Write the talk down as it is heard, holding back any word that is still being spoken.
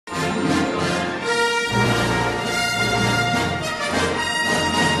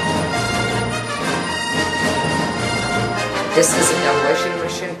This is a demolition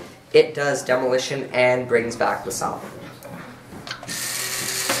mission. It does demolition and brings back the cell.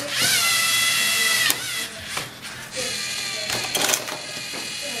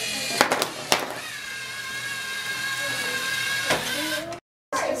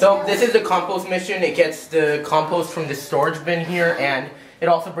 So this is the compost mission. It gets the compost from the storage bin here, and it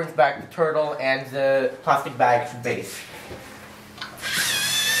also brings back the turtle and the plastic bag base.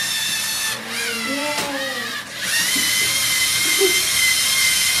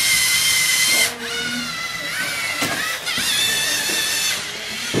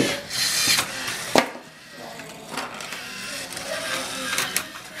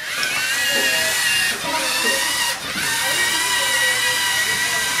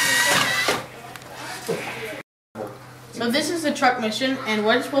 So this is the truck mission, and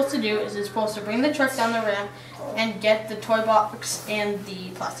what it's supposed to do is it's supposed to bring the truck down the ramp and get the toy box and the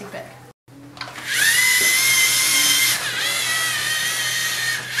plastic bag.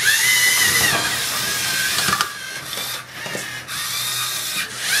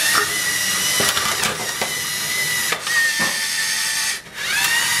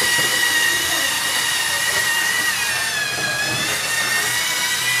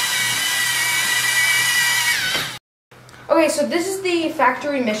 Okay, so this is the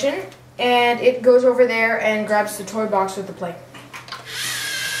factory mission, and it goes over there and grabs the toy box with the plate.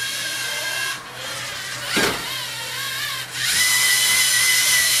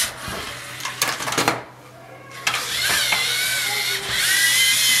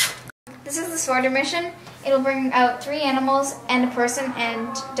 This is the sorter mission. It'll bring out 3 animals and a person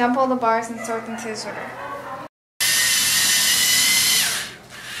and dump all the bars and sort them to the sorter.